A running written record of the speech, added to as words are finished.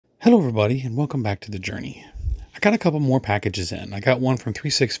Hello everybody and welcome back to the journey. I got a couple more packages in. I got one from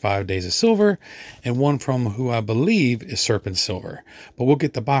 365 Days of Silver and one from who I believe is Serpent Silver. But we'll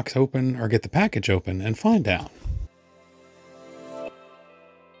get the box open or get the package open and find out.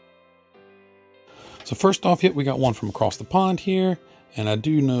 So first off, we got one from across the pond here. And I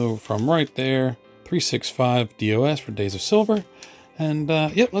do know from right there, 365 DOS for Days of Silver. And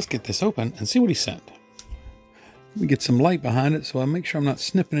let's get this open and see what he sent. Let me get some light behind it so I make sure I'm not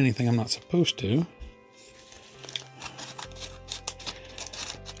snipping anything I'm not supposed to.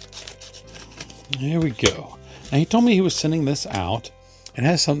 There we go. Now he told me he was sending this out. It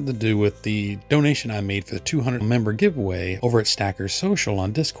has something to do with the donation I made for the 200 member giveaway over at Stackers Social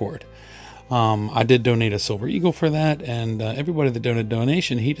on Discord. I did donate a Silver Eagle for that, and everybody that donated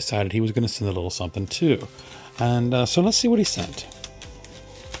donation, he decided he was going to send a little something too. And so let's see what he sent.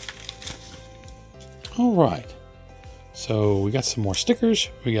 All right. So we got some more stickers.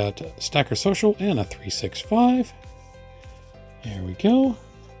 We got Stacker Social and a 365. There we go.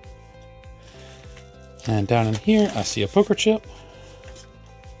 And down in here, I see a poker chip.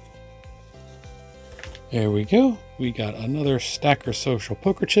 There we go. We got another Stacker Social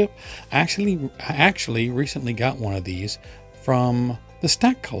poker chip. I actually recently got one of these from the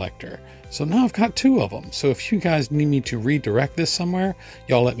Stack Collector. So now I've got two of them. So if you guys need me to redirect this somewhere,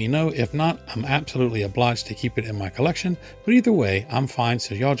 y'all let me know. If not, I'm absolutely obliged to keep it in my collection. But either way, I'm fine.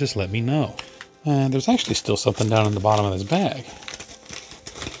 So y'all just let me know. And there's actually still something down in the bottom of this bag.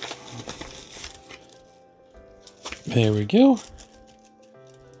 There we go.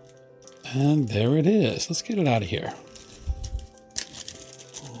 And there it is. Let's get it out of here.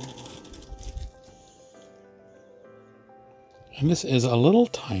 And this is a little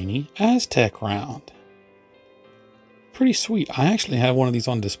tiny Aztec round. Pretty sweet. I actually have one of these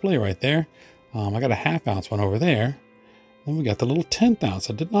on display right there. I got a 1/2 ounce one over there. Then we got the little 1/10 ounce.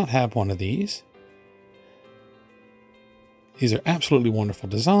 I did not have one of these. These are absolutely wonderful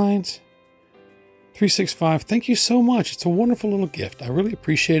designs. 365, thank you so much. It's a wonderful little gift. I really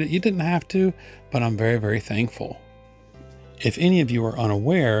appreciate it. You didn't have to, but I'm very, very thankful. If any of you are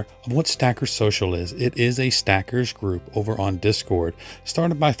unaware of what Stackers Social is, it is a Stackers group over on Discord,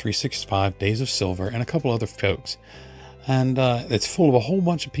 started by 365 Days of Silver and a couple other folks. And it's full of a whole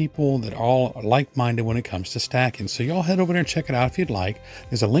bunch of people that are all like-minded when it comes to stacking. So y'all head over there and check it out if you'd like.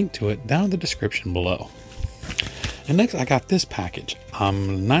 There's a link to it down in the description below. And next I got this package.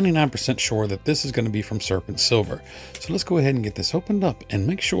 I'm 99% sure that this is going to be from Serpent Silver. So let's go ahead and get this opened up and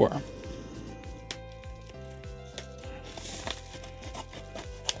make sure.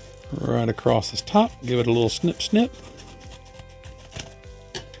 Right across this top, give it a little snip snip.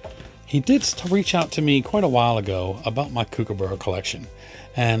 He did reach out to me quite a while ago about my Kookaburra collection,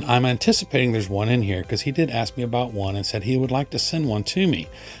 and I'm anticipating there's one in here because he did ask me about one and said he would like to send one to me.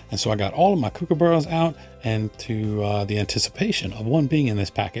 And so I got all of my Kookaburras out and to the anticipation of one being in this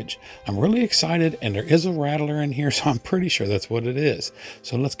package. I'm really excited, and there is a rattler in here, so I'm pretty sure that's what it is.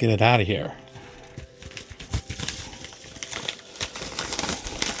 So let's get it out of here.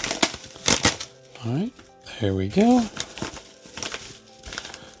 All right, there we go.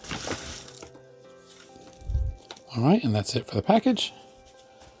 All right, and that's it for the package.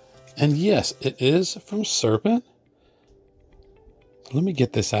 And yes, it is from Serpent. So let me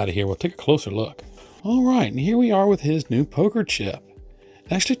get this out of here. We'll take a closer look. All right, and here we are with his new poker chip.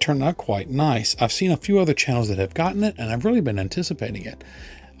 It actually turned out quite nice. I've seen a few other channels that have gotten it, and I've really been anticipating it.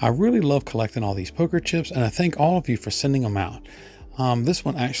 I really love collecting all these poker chips, and I thank all of you for sending them out. This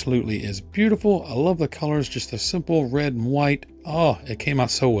one absolutely is beautiful. I love the colors, just a simple red and white. Oh, it came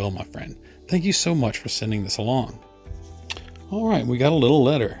out so well, my friend. Thank you so much for sending this along. All right, we got a little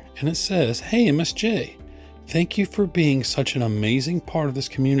letter, and it says, "Hey, MSJ, thank you for being such an amazing part of this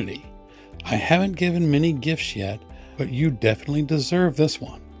community. I haven't given many gifts yet, but you definitely deserve this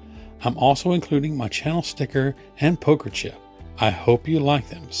one. I'm also including my channel sticker and poker chip. I hope you like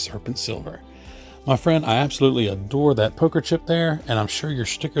them, Serpent Silver." My friend, I absolutely adore that poker chip there, and I'm sure your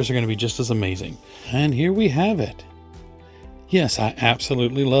stickers are going to be just as amazing. And here we have it. Yes, I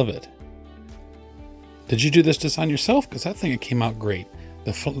absolutely love it. Did you do this design yourself? Because I think it came out great.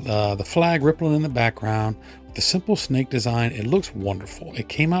 The flag rippling in the background, with the simple snake design, it looks wonderful. It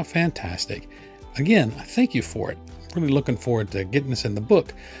came out fantastic. Again, I thank you for it. I'm really looking forward to getting this in the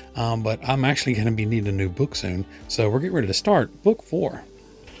book, but I'm actually going to be needing a new book soon. So we're getting ready to start book 4.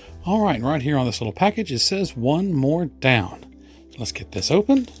 All right, and right here on this little package, it says "One More Down." So let's get this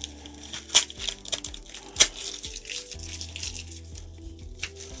open.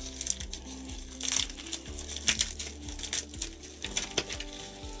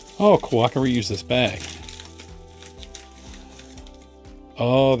 Oh, cool, I can reuse this bag.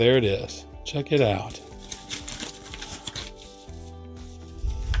 Oh, there it is. Check it out.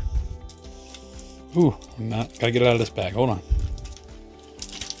 Ooh, gotta get it out of this bag. Hold on.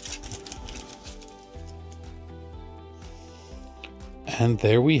 And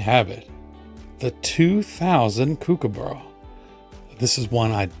there we have it. The 2000 Kookaburra. This is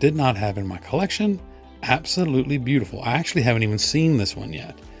one I did not have in my collection. Absolutely beautiful. I actually haven't even seen this one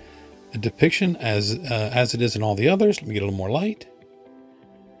yet. The depiction as it is in all the others. Let me get a little more light.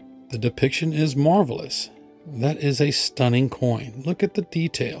 The depiction is marvelous. That is a stunning coin. Look at the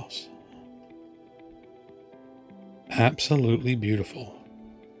details. Absolutely beautiful.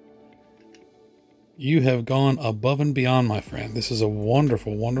 You have gone above and beyond, my friend. This is a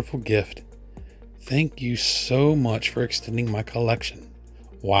wonderful, wonderful gift. Thank you so much for extending my collection.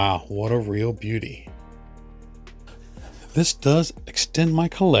 Wow, what a real beauty. This does extend my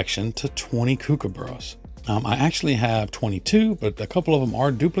collection to 20 Kookaburras. I actually have 22, but a couple of them are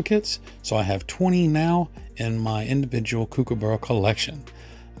duplicates. So I have 20 now in my individual Kookaburra collection.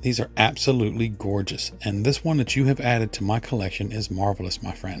 These are absolutely gorgeous. And this one that you have added to my collection is marvelous,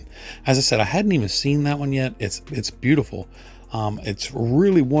 my friend. As I said, I hadn't even seen that one yet. It's beautiful. It's a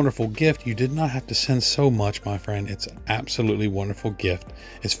really wonderful gift. You did not have to send so much, my friend. It's an absolutely wonderful gift.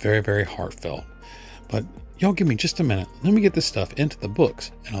 It's very, very heartfelt. But y'all give me just a minute. Let me get this stuff into the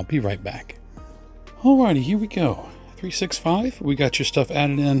books and I'll be right back. Alrighty, here we go. 365. We got your stuff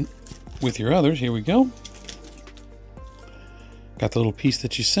added in with your others. Here we go. Got the little piece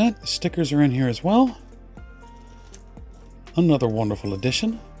that you sent. The stickers are in here as well. Another wonderful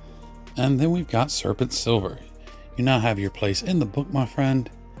addition. And then we've got Serpent Silver. You now have your place in the book, my friend.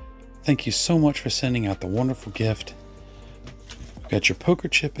 Thank you so much for sending out the wonderful gift. We've got your poker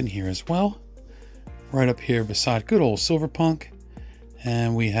chip in here as well. Right up here beside good old Silverpunk.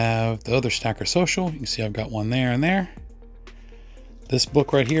 And we have the other Stacker Social. You can see I've got one there and there. This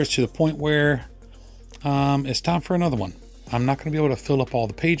book right here is to the point where it's time for another one. I'm not going to be able to fill up all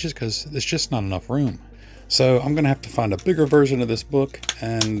the pages because there's just not enough room. So I'm going to have to find a bigger version of this book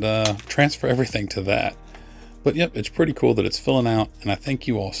and transfer everything to that. But yep, it's pretty cool that it's filling out, and I thank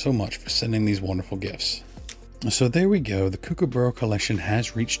you all so much for sending these wonderful gifts. So there we go. The Kookaburra collection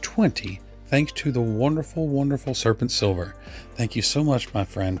has reached 20, thanks to the wonderful, wonderful Serpent Silver. Thank you so much, my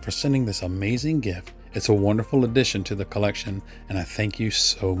friend, for sending this amazing gift. It's a wonderful addition to the collection, and I thank you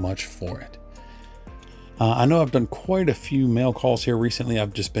so much for it. I know I've done quite a few mail calls here recently.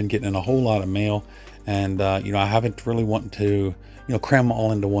 I've just been getting in a whole lot of mail, and you know, I haven't really wanted to cram them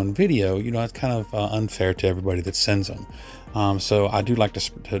all into one video. You know, it's kind of unfair to everybody that sends them. So I do like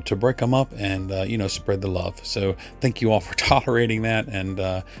to break them up and spread the love. So thank you all for tolerating that,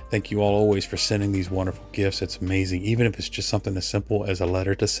 and thank you all always for sending these wonderful gifts. It's amazing, even if it's just something as simple as a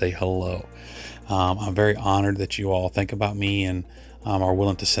letter to say hello. I'm very honored that you all think about me and are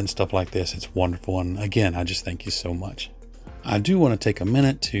willing to send stuff like this. It's wonderful, and again, I just thank you so much. I do want to take a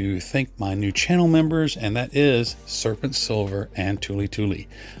minute to thank my new channel members, and that is Serpent Silver and Tuli Tuli.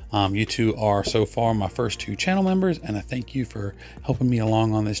 You two are so far my first two channel members, and I thank you for helping me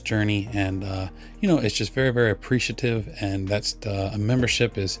along on this journey. And it's just very, very appreciative, and that's a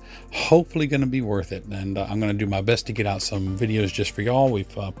membership is hopefully going to be worth it. And I'm going to do my best to get out some videos just for y'all. We've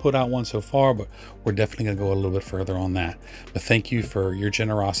put out one so far, but we're definitely going to go a little bit further on that. But thank you for your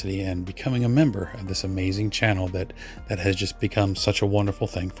generosity and becoming a member of this amazing channel that has just become such a wonderful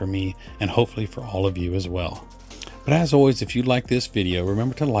thing for me, and hopefully for all of you as well. But as always, if you like this video,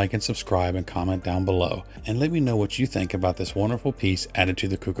 remember to like and subscribe and comment down below, and let me know what you think about this wonderful piece added to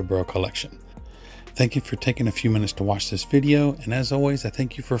the Kookaburra collection. Thank you for taking a few minutes to watch this video, and as always, I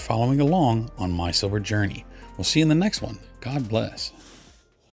thank you for following along on my silver journey. We'll see you in the next one. God bless.